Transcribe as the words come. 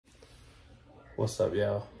What's up,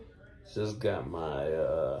 y'all? Just got my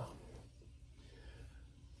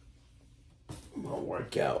my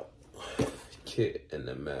workout kit in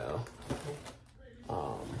the mail.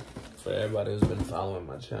 For everybody who's been following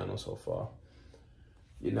my channel so far,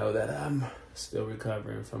 you know that I'm still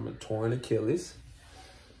recovering from a torn Achilles.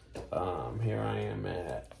 Here I am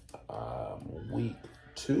at week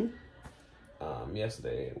 2.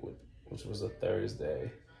 Yesterday, which was a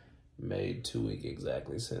Thursday, made 2 weeks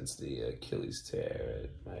exactly since the Achilles tear.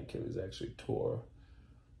 My Achilles actually tore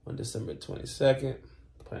on December 22nd,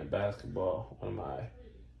 playing basketball. One of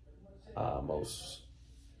my most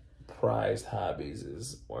prized hobbies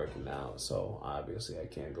is working out. So obviously I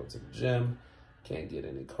can't go to the gym, can't get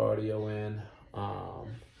any cardio in.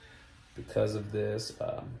 Because of this,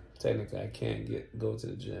 technically I can't go to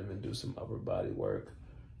the gym and do some upper body work.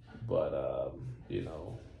 But, you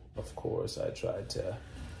know, of course I tried to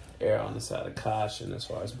err on the side of caution as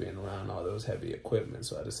far as being around all those heavy equipment.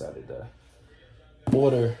 So I decided to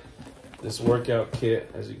order this workout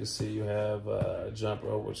kit. As you can see, you have a jump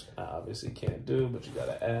rope, which I obviously can't do, but you got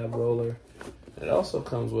an ab roller. It also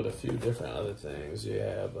comes with a few different other things. You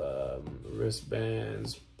have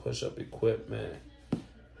wristbands, push-up equipment,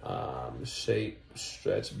 shape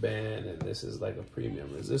stretch band, and this is like a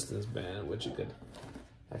premium resistance band, which you could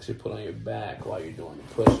actually put on your back while you're doing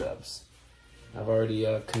the push-ups. I've already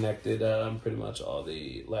connected pretty much all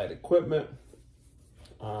the light equipment,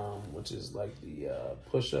 which is like the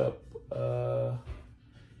push-up, I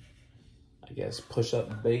guess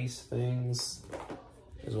push-up base things,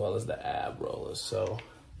 as well as the ab rollers. So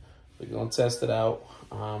we're gonna test it out.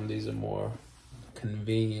 These are more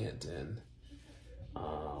convenient and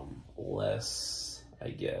less,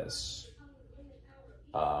 I guess,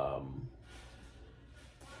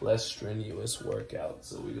 less strenuous workout.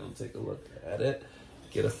 So we're gonna take a look at it,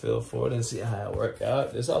 get a feel for it, and see how it works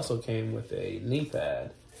out. This also came with a knee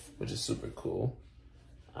pad, which is super cool.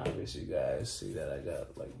 Obviously, you guys see that I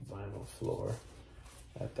got like vinyl floor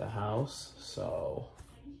at the house, so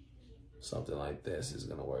something like this is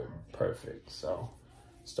gonna work perfect. So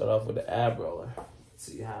start off with the ab roller.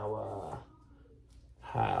 See how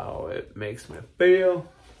it makes me feel,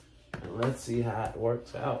 and let's see how it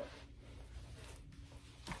works out.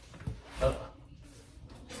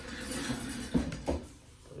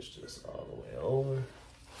 Push this all the way over.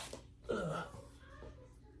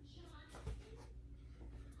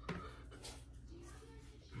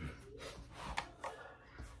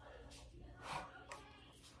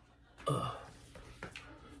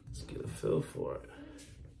 Let's get a feel for it.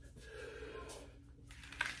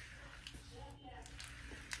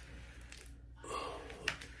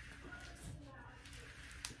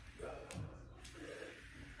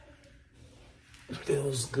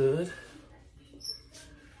 Feels good.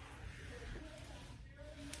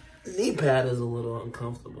 Knee pad is a little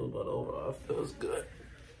uncomfortable, but overall it feels good.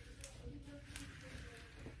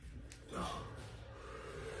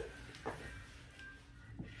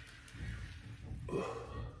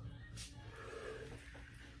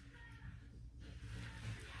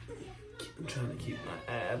 I'm trying to keep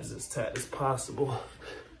my abs as tight as possible,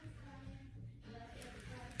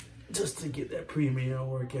 just to get that premium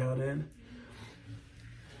workout in.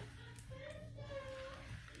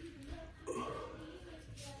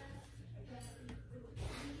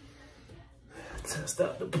 Test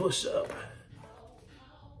out the push-up.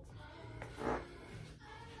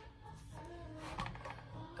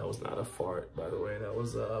 That was not a fart, by the way. That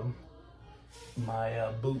was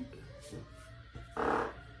my boot.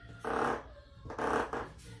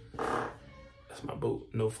 That's my boot.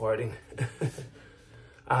 No farting.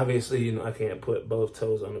 Obviously, you know, I can't put both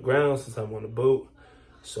toes on the ground since I'm on the boot.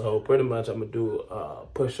 So pretty much I'm gonna do a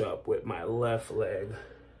push-up with my left leg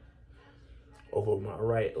over my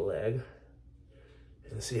right leg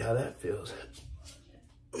and see how that feels.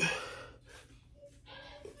 It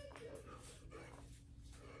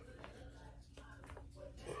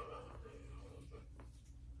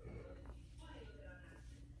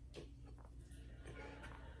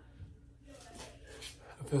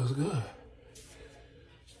feels good.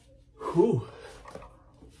 Whew.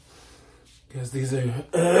 Guess these are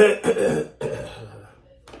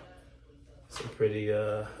some pretty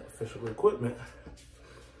official equipment.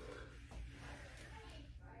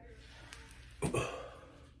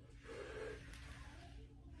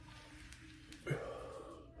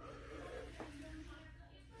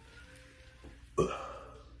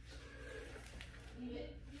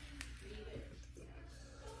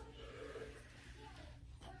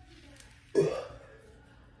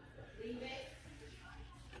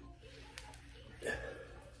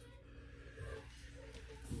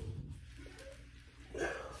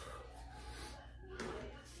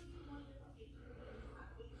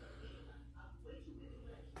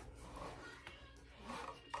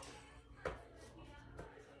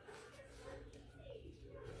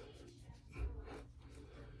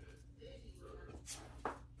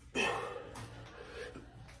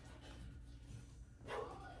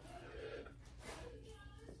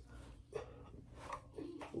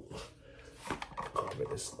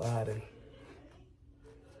 just sliding.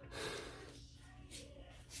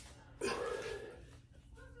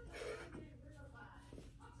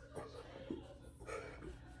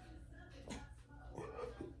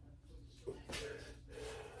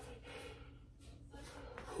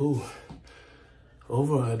 Ooh,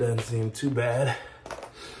 overall it doesn't seem too bad.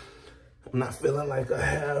 I'm not feeling like I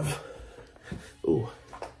have, ooh.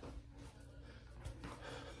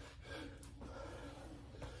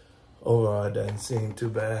 Overall it doesn't seem too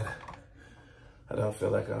bad. I don't feel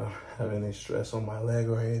like I have any stress on my leg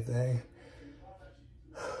or anything.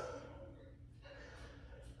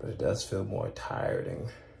 But it does feel more tiring.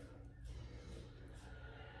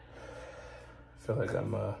 I feel like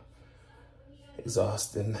I'm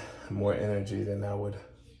exhausting more energy than I would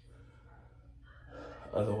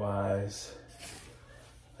otherwise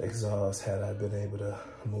exhaust had I been able to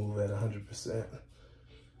move at 100%.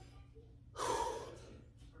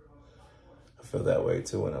 I feel that way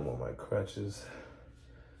too when I'm on my crutches.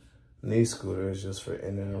 Knee scooter is just for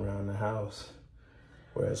in and around the house,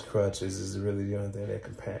 whereas crutches is really the only thing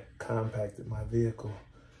that compacted my vehicle.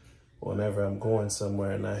 Whenever I'm going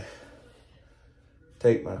somewhere and I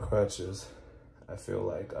take my crutches, I feel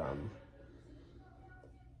like I'm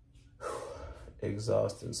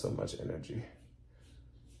exhausting so much energy.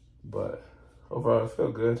 But overall, I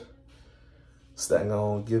feel good. It's not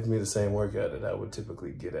gonna give me the same workout that I would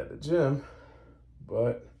typically get at the gym,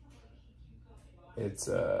 but it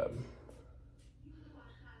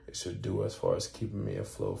should do as far as keeping me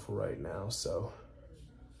afloat for right now. So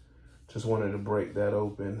just wanted to break that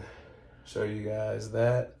open, show you guys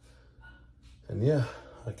that. And yeah,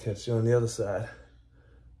 I'll catch you on the other side.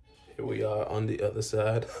 Here we are on the other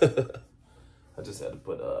side. I just had to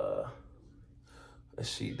put a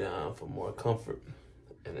sheet down for more comfort.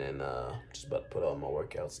 And then just about to put all my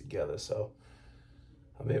workouts together. So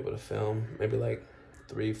I'll be able to film maybe like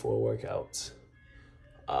 3-4 workouts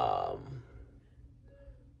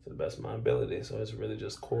to the best of my ability. So it's really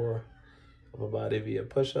just core of a body via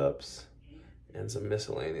push-ups and some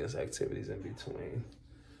miscellaneous activities in between.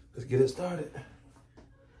 Let's get it started.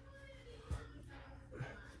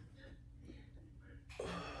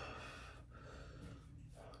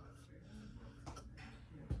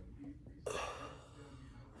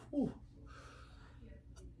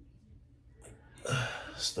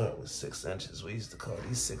 Start with 6 inches. We used to call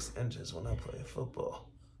these 6 inches when I played football.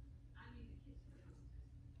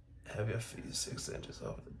 Have your feet 6 inches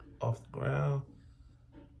off the ground,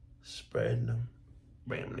 spreading them,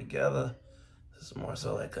 bring them together. This is more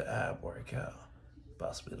so like an ab workout,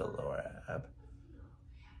 possibly the lower ab.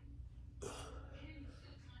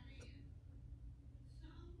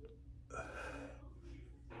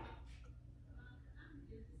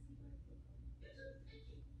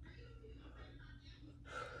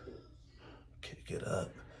 Kick it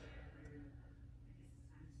up.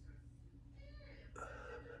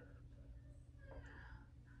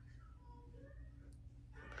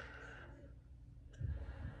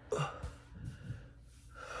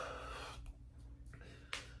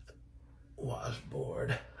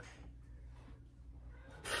 Washboard.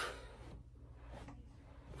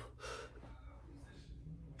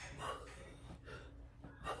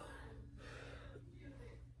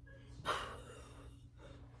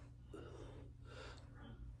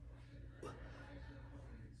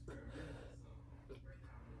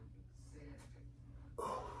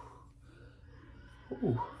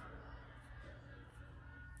 Ooh.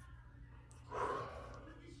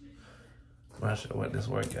 I'm not sure what this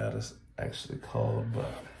workout is actually called,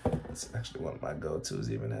 but it's actually one of my go-tos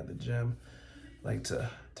even at the gym. I like to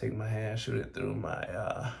take my hand, shoot it through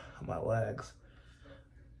my my legs.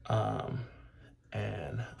 And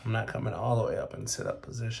I'm not coming all the way up in sit-up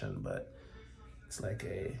position, but it's like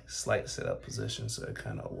a slight sit-up position, so it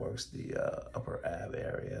kind of works the upper ab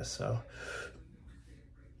area. So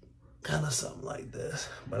kind of something like this,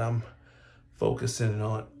 but I'm focusing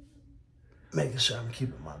on making sure I'm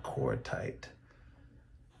keeping my core tight.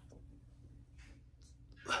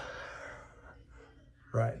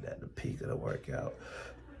 Right at the peak of the workout.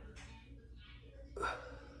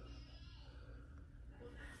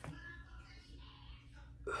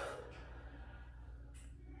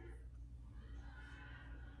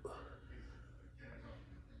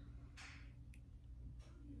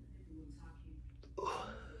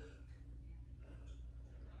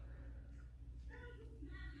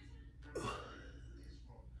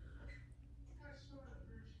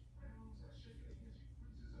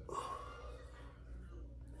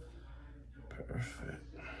 Perfect.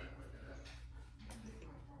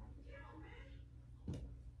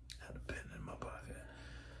 Had a pen in my pocket.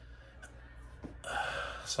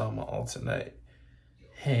 So I'm gonna alternate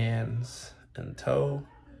hands and toe.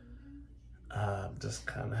 Just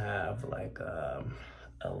kind of have like a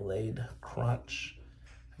laid crunch.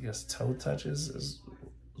 I guess toe touches is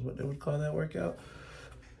what they would call that workout.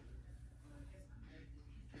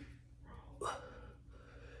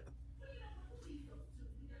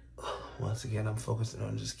 Once again, I'm focusing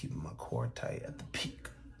on just keeping my core tight at the peak.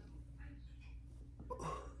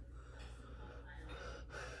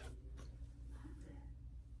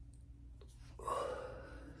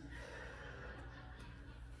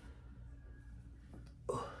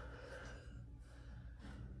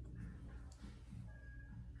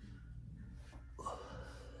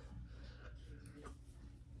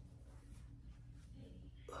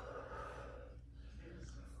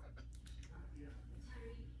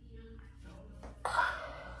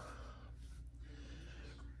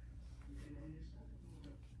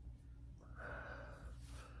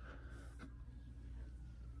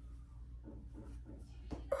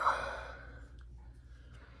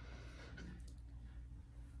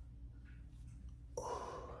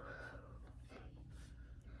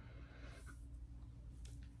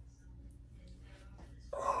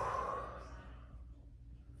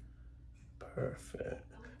 Perfect.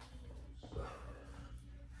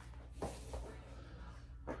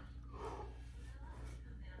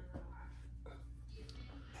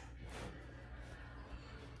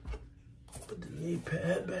 Put the knee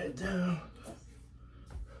pad back down.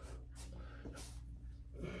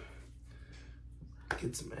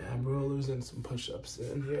 Get some ab rollers and some push-ups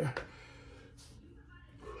in here.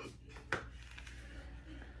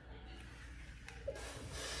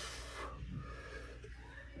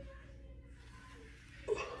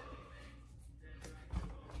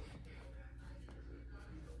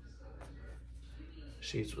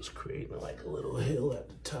 Sheets was creating like a little hill at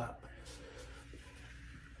the top.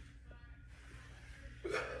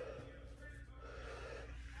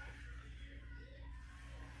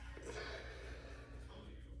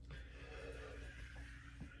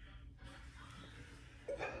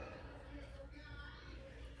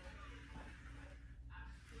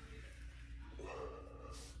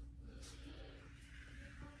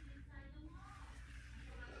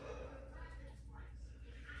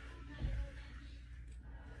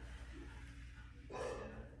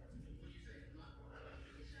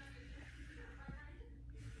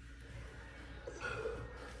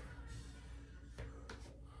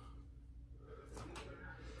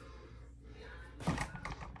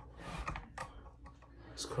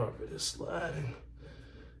 This carpet is sliding,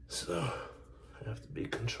 so I have to be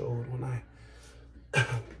controlled when I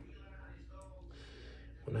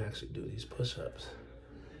actually do these push-ups.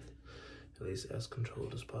 At least as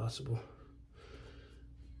controlled as possible.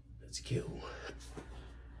 Let's go.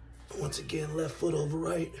 Once again, left foot over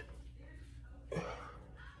right.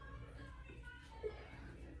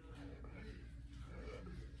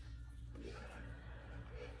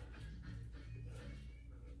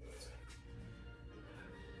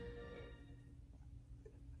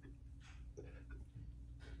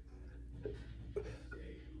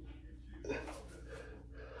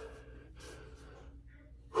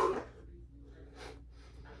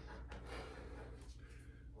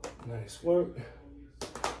 Nice work.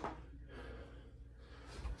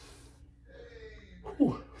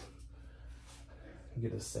 Whew.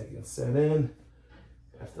 Get a second set in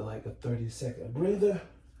after like a 30-second breather.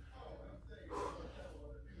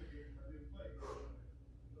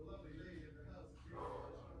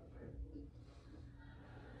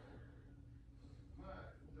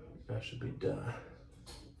 That should be done.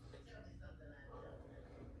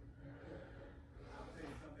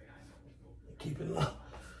 Keeping the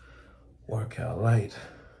workout light.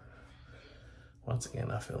 Once again,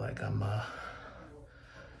 I feel like I'm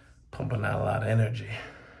pumping out a lot of energy.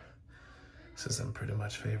 Since I'm pretty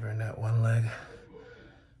much favoring that one leg.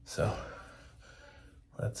 So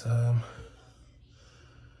let's do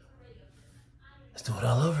it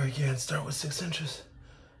all over again. Start with 6 inches.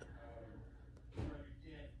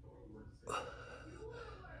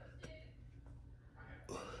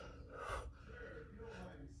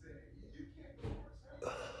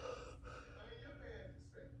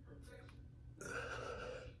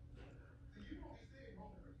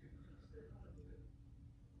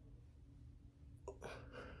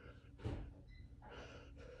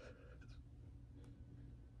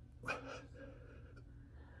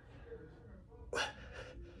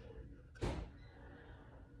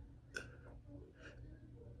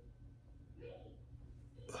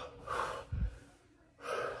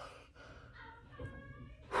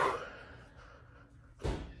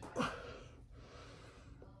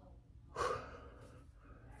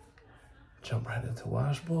 Jump right into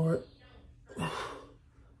washboard.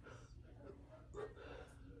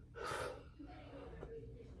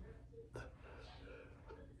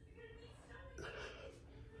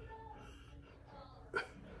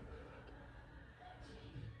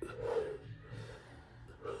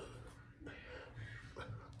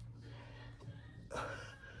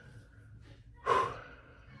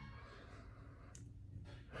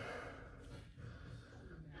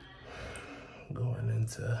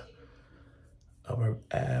 into upper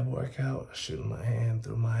ab workout, shooting my hand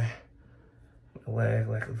through my leg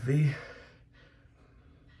like a V.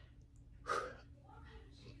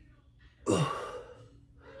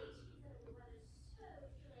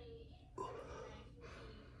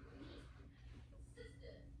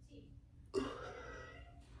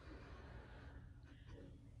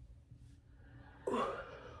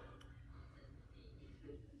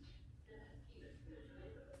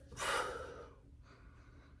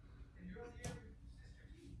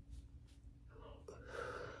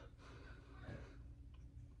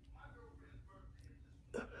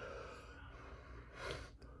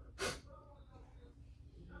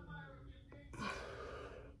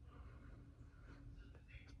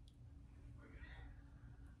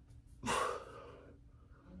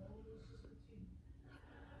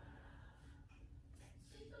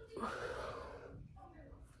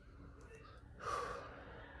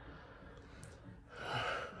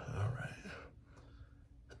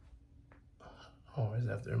 Always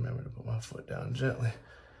have to remember to put my foot down gently.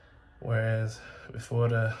 Whereas before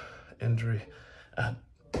the injury, I'd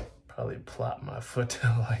probably plop my foot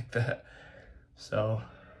down like that. So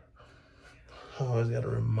I always got to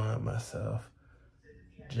remind myself,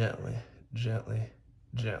 gently, gently,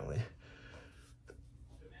 gently.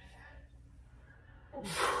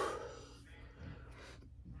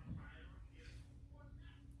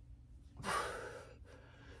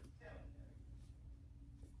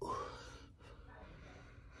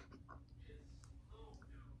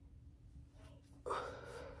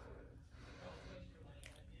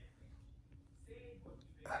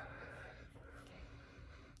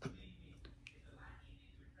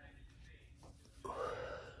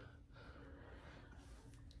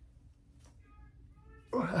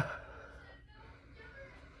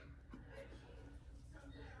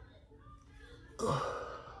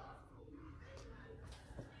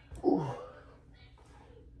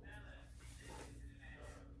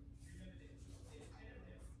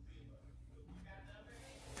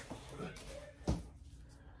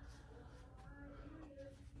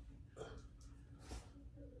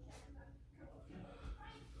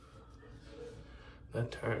 That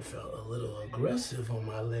turn felt a little aggressive on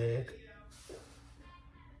my leg.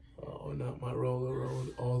 Oh, not my roller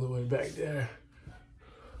rolled all the way back there.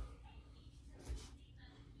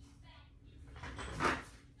 All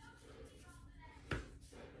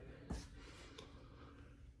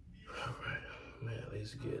right, may at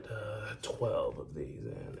least get 12 of these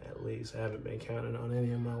in, at least. I haven't been counting on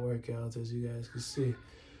any of my workouts, as you guys can see.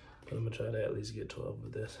 But I'm gonna try to at least get 12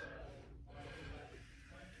 of this.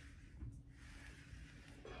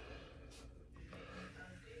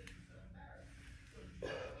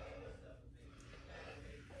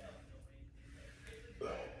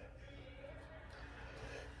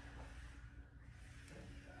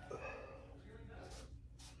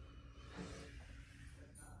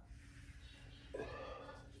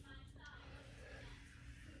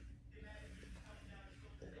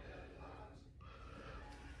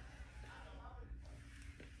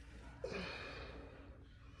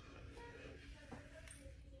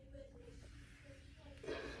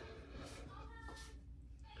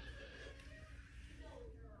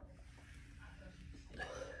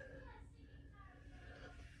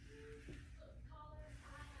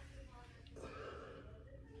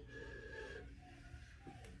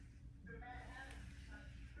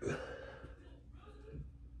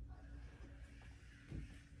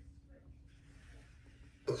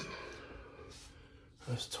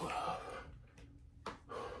 That's 12.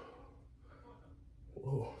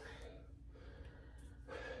 Whoa.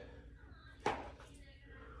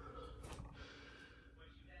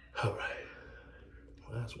 All right,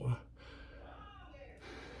 last one.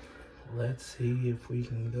 Let's see if we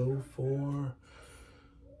can go for,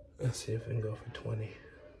 let's see if we can go for 20.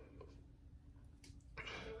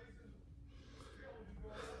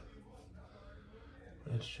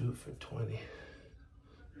 Let's shoot for 20.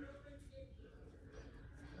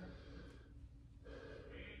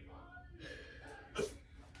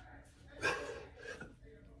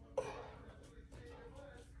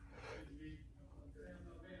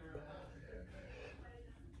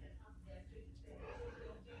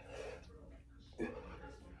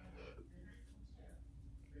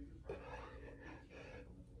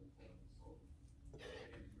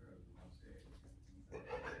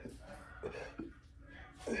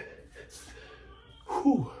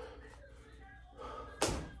 Whew.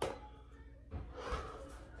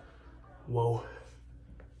 Whoa.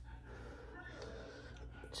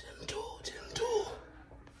 Gentle, gentle.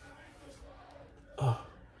 Oh.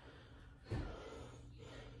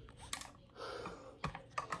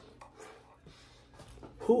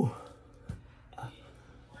 Whew.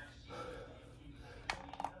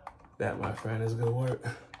 That, my friend, is good work.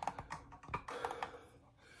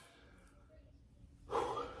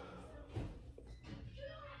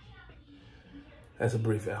 That's a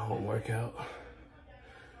brief at-home workout.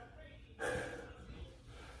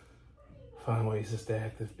 Find ways to stay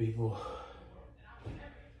active, people.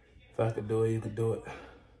 If I could do it, you could do it.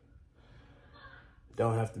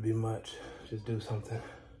 Don't have to be much. Just do something.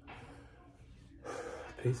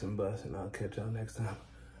 Peace and blessing. I'll catch y'all next time.